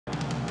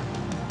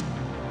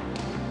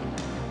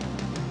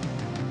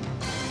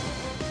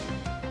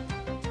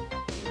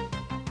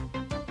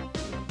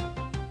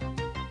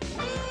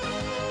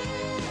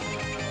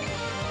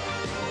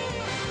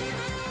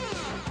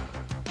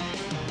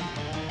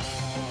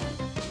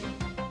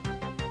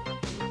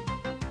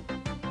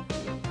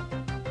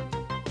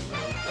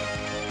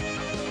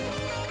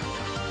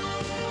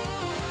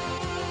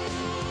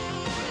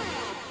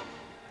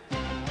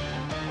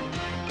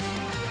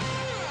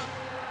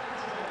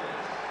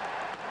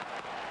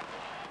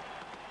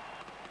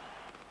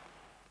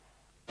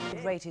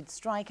gold-rated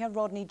striker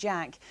Rodney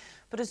Jack.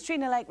 But as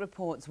Trina Lake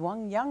reports,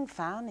 one young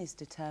fan is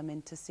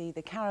determined to see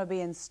the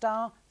Caribbean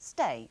star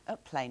stay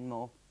at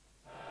Plainmoor.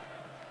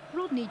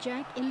 Rodney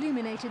Jack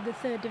illuminated the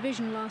third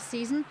division last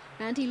season,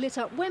 and he lit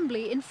up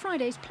Wembley in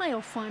Friday's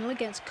playoff final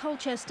against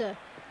Colchester.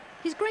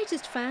 His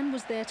greatest fan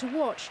was there to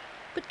watch,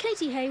 but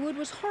Katie Hayward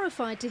was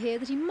horrified to hear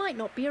that he might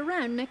not be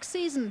around next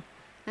season,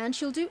 and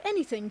she'll do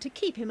anything to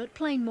keep him at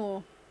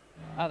Plainmoor.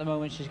 At the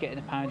moment she's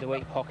getting £1 a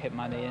week pocket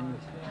money, and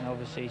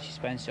obviously she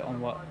spends it on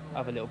what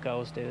other little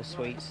girls do,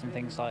 sweets and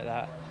things like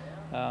that.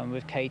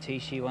 With Katie,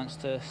 she wants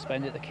to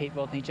spend it to keep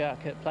Rodney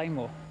Jack at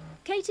Plainmoor.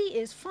 Katie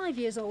is 5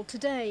 years old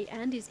today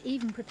and is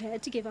even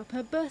prepared to give up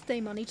her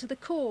birthday money to the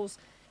cause.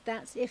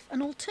 That's if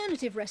an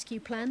alternative rescue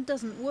plan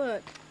doesn't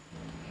work.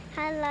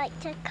 I like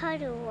to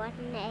cuddle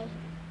Rodney.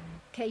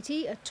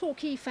 Katie, a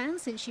Torquay fan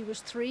since she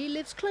was 3,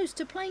 lives close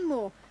to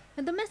Plainmoor,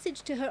 and the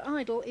message to her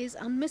idol is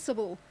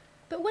unmissable.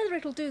 But whether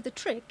it'll do the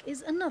trick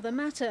is another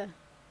matter.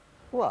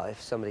 Well,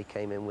 if somebody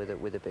came in with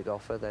a big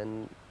offer,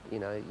 then, you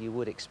know, you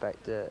would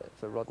expect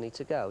for Rodney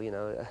to go. You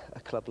know, a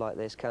club like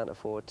this can't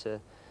afford to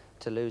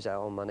lose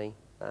out on money.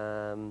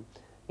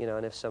 You know,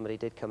 and if somebody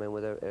did come in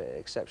with an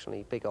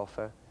exceptionally big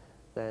offer,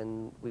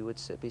 then we would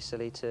be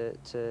silly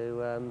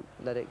to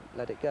let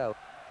it go.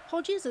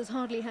 Hodges has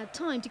hardly had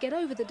time to get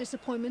over the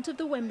disappointment of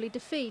the Wembley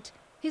defeat.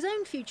 His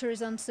own future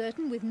is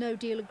uncertain, with no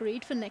deal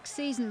agreed for next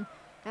season,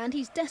 and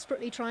he's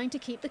desperately trying to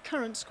keep the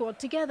current squad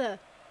together.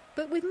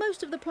 But with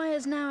most of the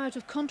players now out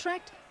of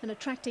contract and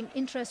attracting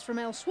interest from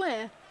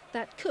elsewhere,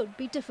 that could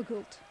be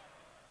difficult.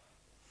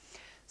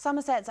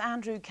 Somerset's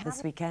Andrew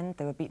This weekend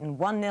they were beaten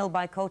 1-0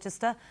 by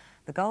Colchester,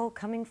 the goal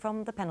coming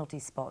from the penalty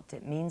spot.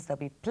 It means there'll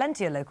be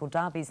plenty of local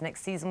derbies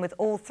next season, with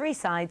all 3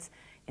 sides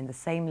in the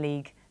same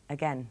league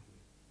again.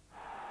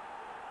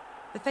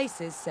 The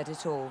faces said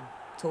it all.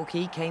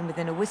 Torquay came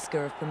within a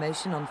whisker of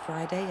promotion on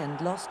Friday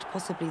and lost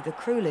possibly the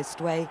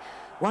cruelest way,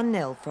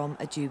 1-0 from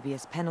a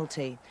dubious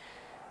penalty.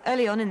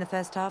 Early on in the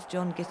first half,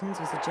 John Gittins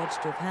was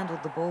adjudged to have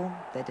handled the ball.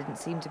 There didn't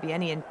seem to be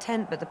any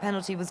intent, but the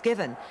penalty was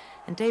given,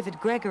 and David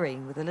Gregory,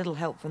 with a little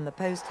help from the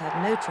post,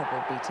 had no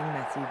trouble beating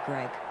Matthew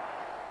Gregg.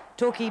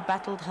 Torquay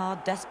battled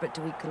hard, desperate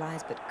to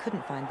equalise, but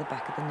couldn't find the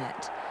back of the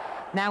net.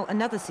 Now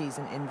another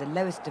season in the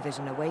lowest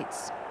division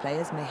awaits.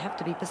 Players may have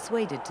to be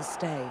persuaded to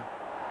stay.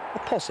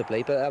 Well,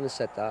 possibly, but having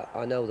said that,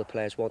 I know the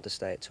players want to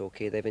stay at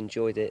Torquay. They've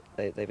enjoyed it.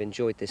 They've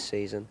enjoyed this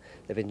season.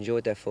 They've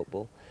enjoyed their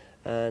football.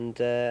 And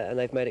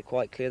they've made it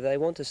quite clear that they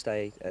want to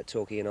stay at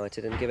Torquay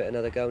United and give it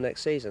another go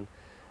next season.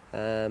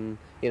 You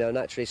know,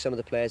 naturally, some of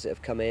the players that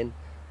have come in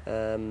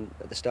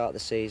at the start of the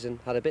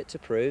season had a bit to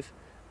prove,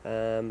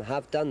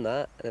 have done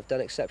that and have done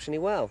exceptionally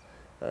well.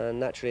 And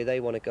naturally, they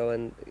want to go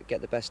and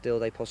get the best deal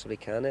they possibly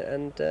can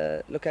and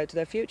look out to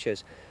their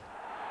futures.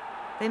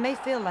 They may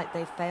feel like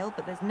they've failed,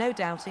 but there's no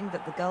doubting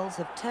that the Gulls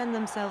have turned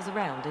themselves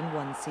around in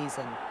one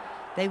season.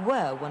 They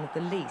were one of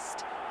the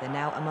least. They're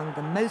now among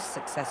the most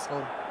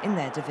successful in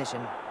their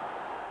division.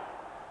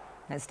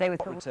 Let's stay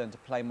with... Return to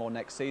Plainmoor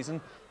next season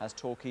as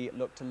Torquay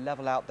look to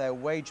level out their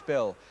wage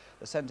bill.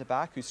 The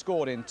centre-back, who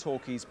scored in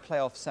Torquay's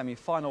playoff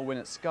semi-final win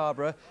at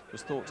Scarborough,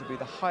 was thought to be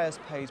the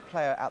highest-paid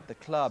player at the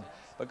club.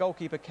 But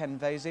goalkeeper Ken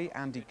Vasey,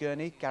 Andy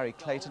Gurney, Gary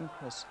Clayton,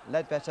 Chris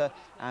Ledbetter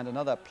and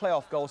another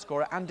playoff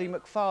goalscorer Andy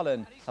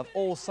McFarlane have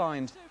all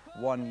signed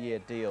one-year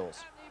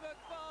deals.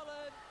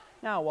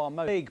 Now, while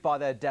plagued by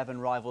their Devon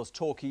rivals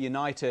Torquay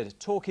United,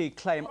 Torquay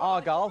claim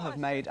Argyle have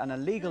made an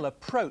illegal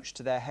approach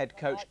to their head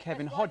coach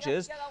Kevin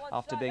Hodges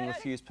after being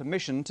refused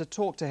permission to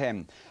talk to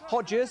him.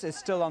 Hodges is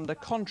still under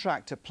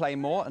contract to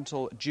Plainmoor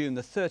until June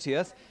the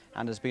 30th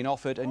and has been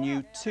offered a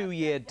new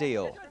 2-year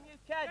deal.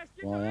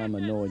 Well, I am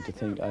annoyed to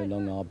think how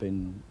long I've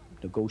been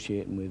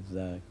negotiating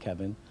with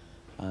Kevin,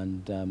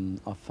 and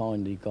I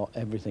finally got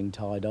everything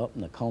tied up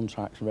and the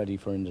contract's ready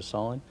for him to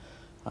sign,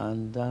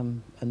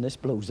 and this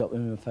blows up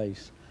in my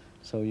face.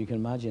 So you can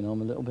imagine I'm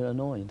a little bit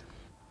annoyed.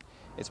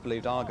 It's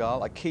believed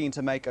Argyle are keen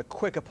to make a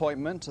quick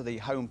appointment to the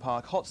home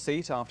park hot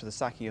seat after the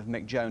sacking of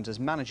Mick Jones as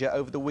manager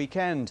over the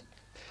weekend.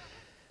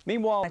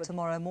 Meanwhile...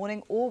 Tomorrow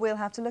morning, or we'll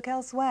have to look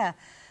elsewhere.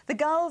 The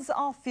Gulls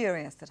are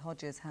furious that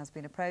Hodges has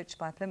been approached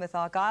by Plymouth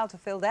Argyle to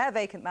fill their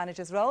vacant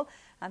manager's role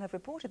and have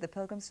reported the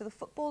Pilgrims to the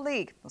Football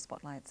League. The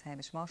Spotlight's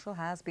Hamish Marshall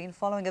has been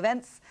following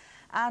events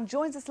and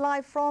joins us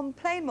live from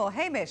Plainmoor.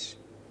 Hamish.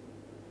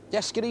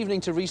 Yes, good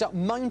evening, Teresa.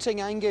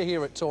 Mounting anger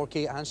here at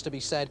Torquay, it has to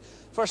be said.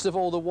 First of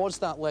all, there was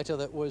that letter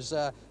that was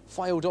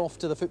filed off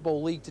to the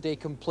Football League today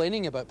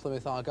complaining about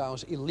Plymouth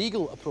Argyle's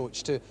illegal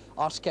approach to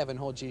ask Kevin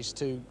Hodges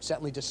to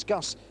certainly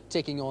discuss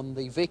taking on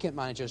the vacant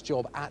manager's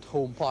job at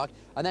Home Park.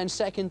 And then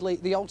secondly,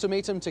 the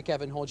ultimatum to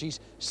Kevin Hodges: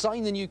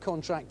 sign the new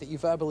contract that you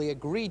verbally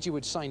agreed you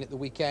would sign at the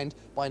weekend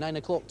by 9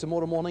 o'clock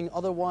tomorrow morning,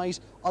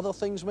 otherwise other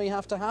things may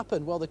have to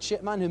happen. Well, the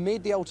man who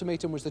made the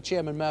ultimatum was the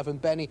chairman, Mervyn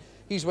Benny.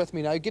 He's with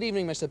me now. Good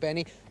evening, Mr.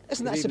 Benny.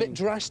 Isn't that a bit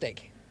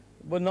drastic?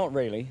 Well, not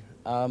really.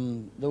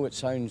 Though it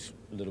sounds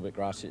a little bit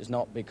grassy, it's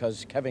not,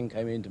 because Kevin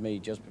came in to me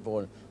just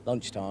before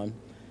lunchtime,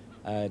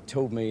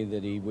 told me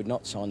that he would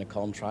not sign a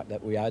contract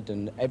that we had,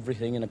 and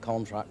everything in a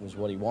contract was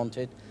what he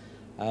wanted.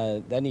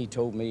 Then he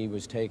told me he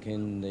was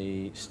taking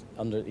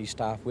his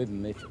staff with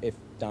him if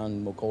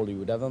Dan McCauley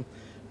would have him,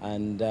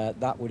 and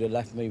that would have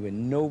left me with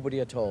nobody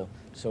at all.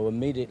 So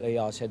immediately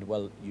I said,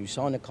 well, you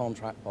sign a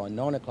contract by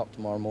 9 o'clock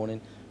tomorrow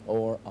morning,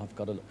 or I've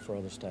got to look for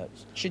other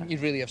steps. Shouldn't you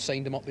really have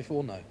signed him up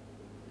before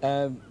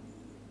now?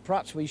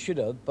 Perhaps we should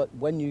have, but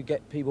when you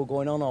get people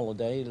going on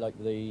holiday, like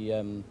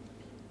the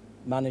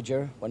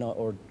manager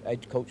or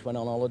head coach went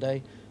on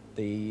holiday,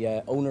 the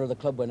owner of the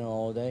club went on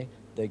holiday,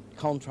 the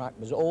contract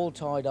was all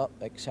tied up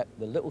except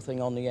the little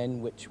thing on the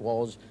end, which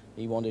was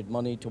he wanted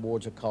money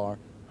towards a car.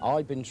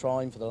 I've been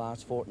trying for the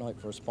last fortnight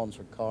for a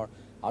sponsored car.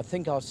 I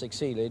think I've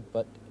succeeded,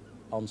 but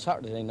on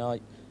Saturday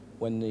night,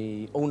 when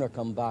the owner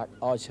come back,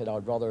 I said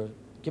I'd rather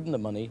give him the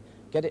money,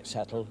 get it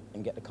settled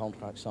and get the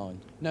contract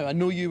signed. Now, I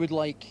know you would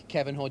like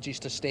Kevin Hodges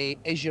to stay.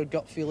 Is your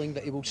gut feeling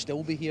that he will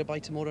still be here by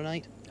tomorrow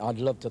night? I'd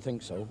love to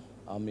think so.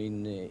 I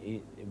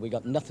mean, we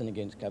got nothing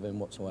against Kevin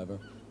whatsoever.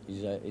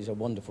 He's a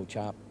wonderful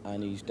chap,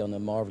 and he's done a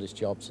marvellous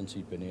job since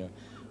he's been here.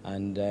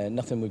 And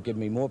nothing would give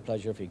me more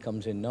pleasure if he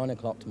comes in 9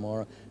 o'clock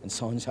tomorrow and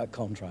signs that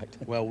contract.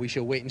 Well, we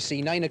shall wait and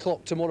see. 9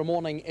 o'clock tomorrow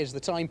morning is the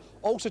time.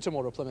 Also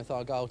tomorrow, Plymouth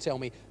Argyle tell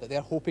me that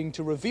they're hoping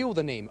to reveal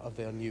the name of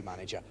their new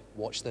manager.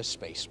 Watch this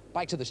space.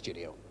 Back to the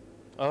studio.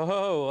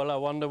 Oh, well, I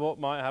wonder what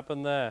might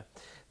happen there.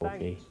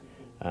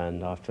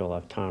 And I feel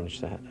I've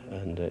tarnished that,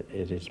 and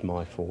it is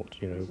my fault,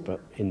 you know, but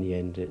in the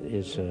end it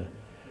is a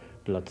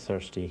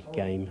bloodthirsty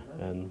game,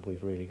 and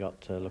we've really got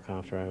to look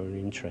after our own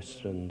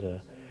interests,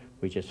 and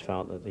we just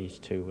felt that these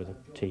two were the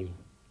team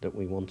that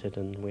we wanted,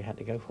 and we had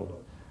to go for them.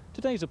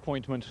 Today's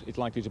appointment is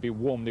likely to be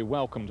warmly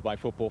welcomed by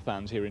football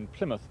fans here in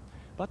Plymouth,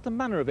 but the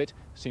manner of it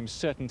seems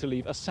certain to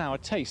leave a sour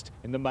taste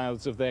in the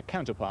mouths of their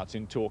counterparts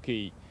in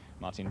Torquay.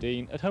 Martin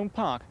Dean at Home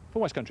Park for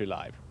West Country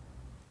Live.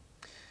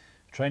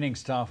 Training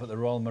staff at the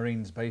Royal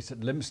Marines base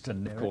at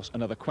Lympstone. Of course,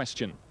 another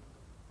question.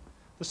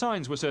 The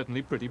signs were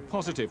certainly pretty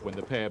positive when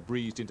the pair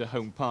breezed into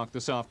Home Park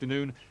this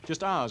afternoon,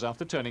 just hours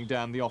after turning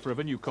down the offer of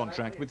a new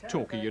contract with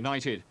Torquay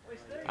United.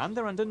 And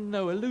they're under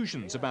no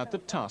illusions about the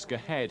task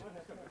ahead.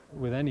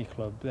 With any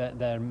club,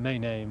 their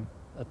main aim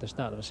at the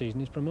start of the season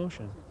is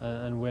promotion,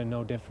 and we're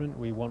no different.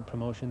 We want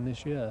promotion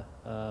this year.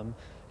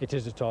 It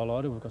is a tall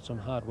order, we've got some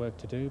hard work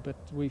to do, but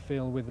we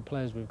feel with the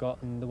players we've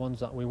got and the ones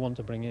that we want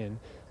to bring in,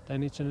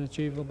 then it's an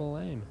achievable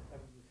aim.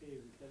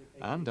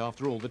 And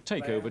after all the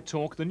takeover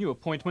talk, the new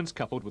appointments,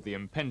 coupled with the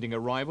impending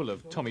arrival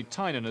of Tommy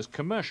Tynan as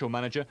commercial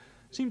manager,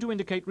 seem to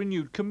indicate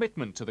renewed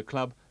commitment to the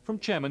club from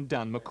Chairman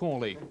Dan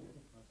McCauley.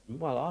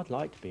 Well, I'd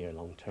like to be here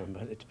long term,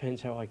 but it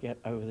depends how I get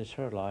over this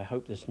hurdle. I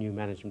hope this new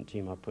management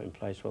team I've put in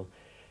place will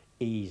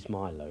ease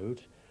my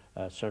load.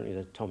 Certainly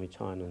the Tommy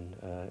Tynan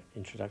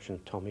introduction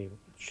of Tommy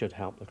should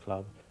help the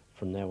club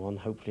from there on.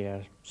 Hopefully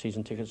our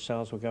season ticket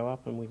sales will go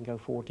up and we can go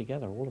forward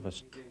together, all of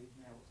us.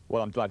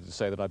 Well, I'm delighted to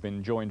say that I've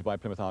been joined by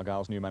Plymouth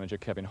Argyle's new manager,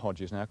 Kevin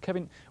Hodges. Now,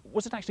 Kevin,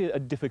 was it actually a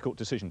difficult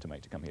decision to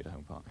make to come here to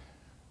Home Park?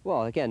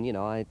 Well, again, you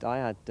know, I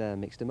had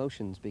mixed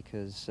emotions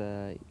because,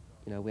 you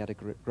know, we had a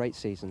great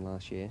season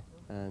last year,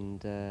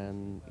 and,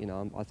 you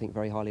know, I think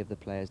very highly of the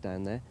players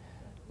down there.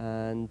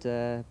 And,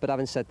 but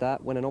having said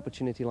that, when an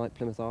opportunity like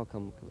Plymouth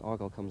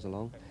Argyle comes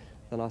along,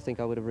 then I think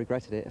I would have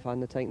regretted it if I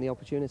hadn't taken the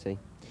opportunity.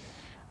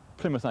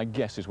 Plymouth, I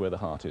guess, is where the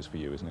heart is for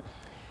you, isn't it?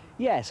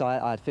 Yes,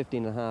 I had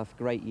 15 and a half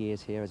great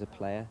years here as a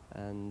player,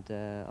 and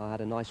I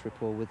had a nice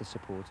rapport with the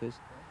supporters,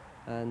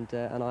 and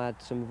I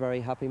had some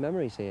very happy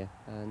memories here.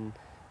 And,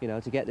 you know,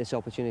 to get this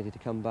opportunity to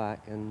come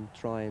back and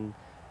try and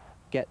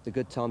get the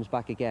good times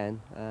back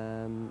again,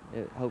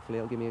 hopefully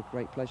it'll give me a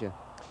great pleasure.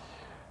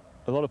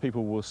 A lot of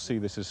people will see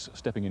this as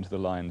stepping into the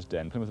lion's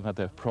den. Plymouth have had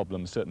their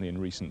problems, certainly in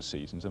recent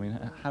seasons. I mean,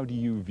 how do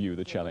you view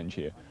the challenge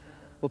here?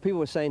 Well, people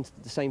were saying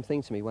the same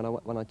thing to me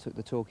when I took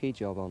the Torquay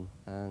job on,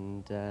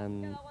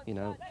 and you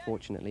know,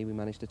 fortunately we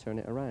managed to turn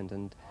it around.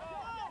 And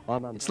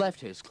it's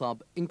left his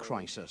club in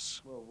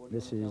crisis.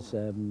 This is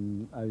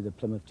how the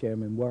Plymouth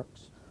chairman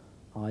works.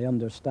 I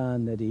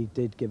understand that he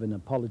did give an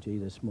apology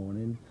this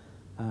morning.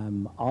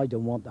 I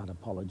don't want that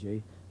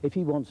apology. If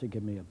he wants to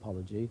give me an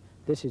apology,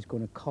 this is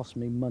going to cost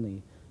me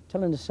money.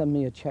 Tell him to send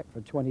me a cheque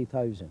for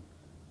 20,000,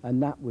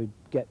 and that would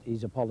get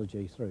his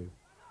apology through.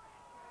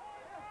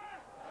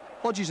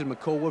 Hodges and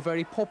McCall were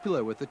very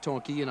popular with the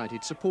Torquay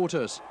United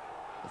supporters.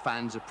 The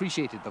fans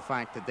appreciated the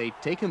fact that they'd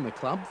taken the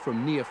club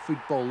from near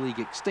Football League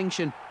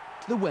extinction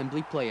to the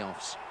Wembley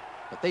playoffs.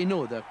 But they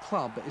know their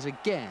club is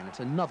again at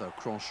another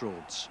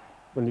crossroads.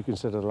 When you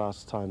consider the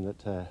last time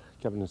that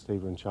Kevin and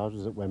Steve were in charge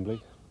was at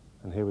Wembley,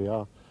 and here we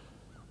are,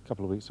 a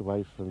couple of weeks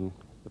away from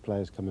the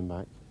players coming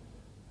back,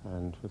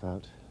 and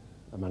without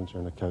a manager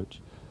and a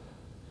coach,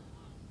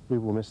 we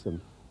will miss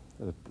them.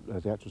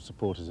 The actual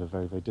supporters are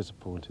very, very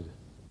disappointed.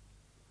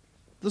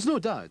 There's no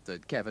doubt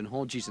that Kevin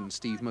Hodges and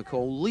Steve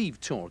McCall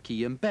leave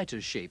Torquay in better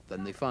shape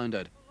than they found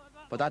it,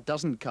 but that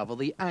doesn't cover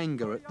the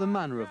anger at the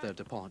manner of their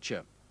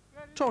departure.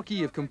 Torquay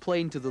have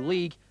complained to the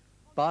league,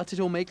 but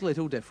it'll make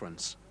little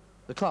difference.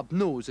 The club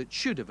knows it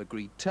should have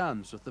agreed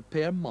terms with the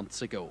pair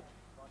months ago.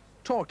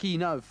 Torquay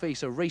now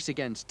face a race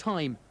against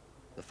time.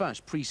 The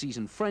first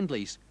pre-season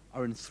friendlies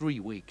are in 3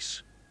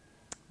 weeks.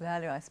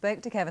 Earlier I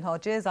spoke to Kevin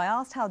Hodges. I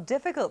asked how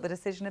difficult the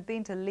decision had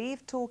been to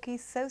leave Torquay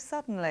so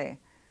suddenly.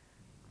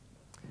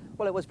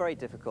 Well, it was very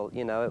difficult.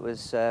 You know, it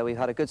was. We've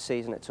had a good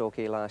season at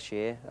Torquay last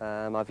year.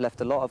 I've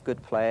left a lot of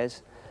good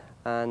players,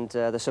 and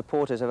the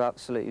supporters have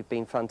absolutely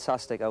been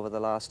fantastic over the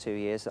last 2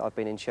 years that I've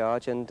been in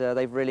charge, and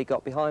they've really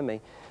got behind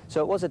me.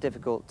 So it was a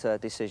difficult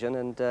decision,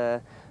 and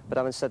but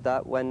having said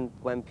that, when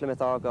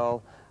Plymouth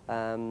Argyle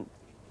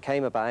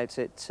came about,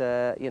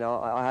 you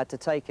know, I had to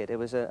take it. It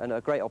was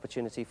a great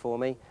opportunity for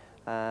me.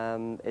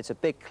 It's a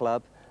big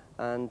club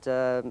and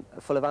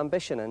full of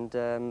ambition,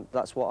 and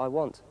that's what I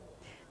want.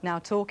 Now,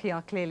 Torquay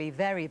are clearly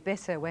very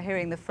bitter. We're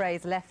hearing the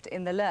phrase left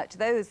in the lurch.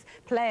 Those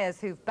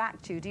players who've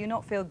backed you, do you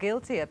not feel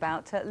guilty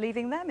about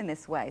leaving them in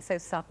this way so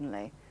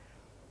suddenly?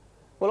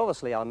 Well,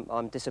 obviously,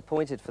 I'm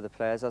disappointed for the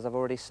players, as I've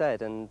already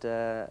said, and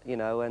you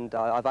know, and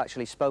I've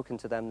actually spoken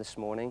to them this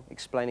morning,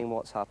 explaining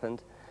what's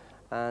happened.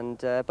 And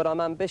but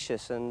I'm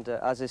ambitious, and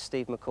as is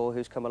Steve McCall,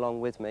 who's come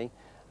along with me.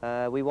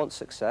 We want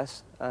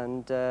success,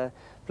 and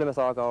Plymouth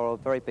Argyle are a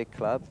very big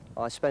club.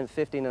 I spent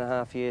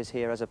 15.5 years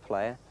here as a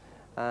player,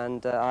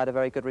 and I had a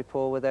very good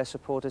rapport with their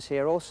supporters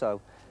here also.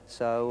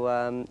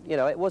 So, you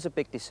know, it was a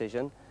big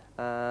decision,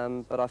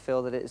 but I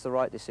feel that it is the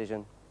right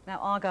decision. Now,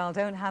 Argyle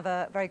don't have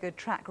a very good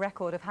track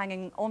record of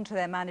hanging on to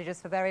their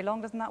managers for very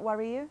long. Doesn't that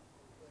worry you?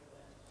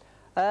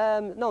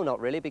 No, not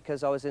really,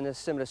 because I was in a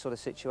similar sort of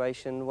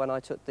situation when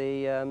I took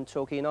the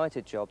Torquay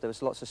United job. There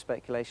was lots of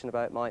speculation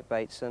about Mike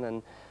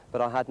Bateson,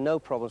 but I had no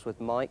problems with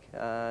Mike,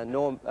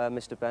 nor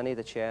Mr. Benny,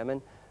 the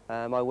chairman.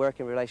 My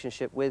working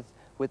relationship with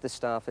the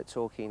staff at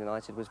Torquay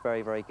United was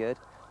very, very good,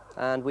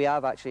 and we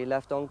have actually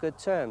left on good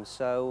terms,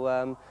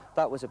 so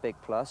that was a big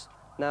plus.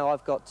 Now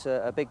I've got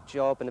a big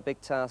job and a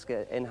big task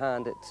in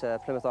hand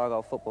at Plymouth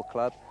Argyle Football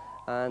Club,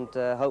 and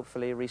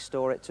hopefully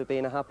restore it to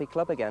being a happy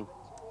club again.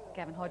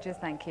 Kevin Hodges,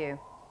 thank you.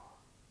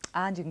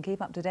 And you can keep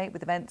up to date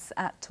with events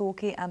at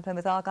Torquay and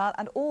Plymouth Argyle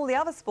and all the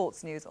other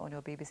sports news on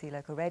your BBC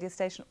local radio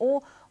station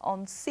or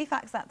on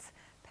CFAX. That's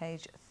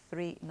page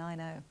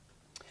 390.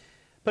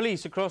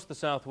 Police across the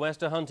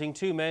southwest are hunting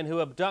two men who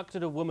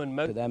abducted a woman.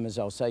 To them, as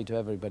I'll say to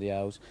everybody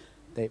else,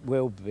 it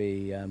will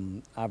be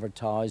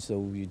advertised,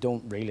 though you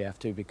don't really have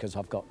to, because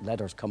I've got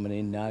letters coming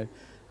in now,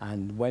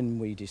 and when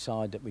we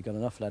decide that we've got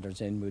enough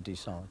letters in, we'll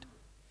decide.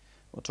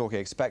 Well, Torquay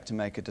expect to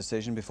make a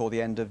decision before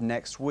the end of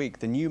next week.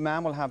 The new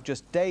man will have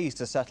just days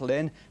to settle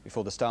in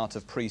before the start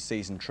of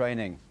pre-season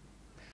training.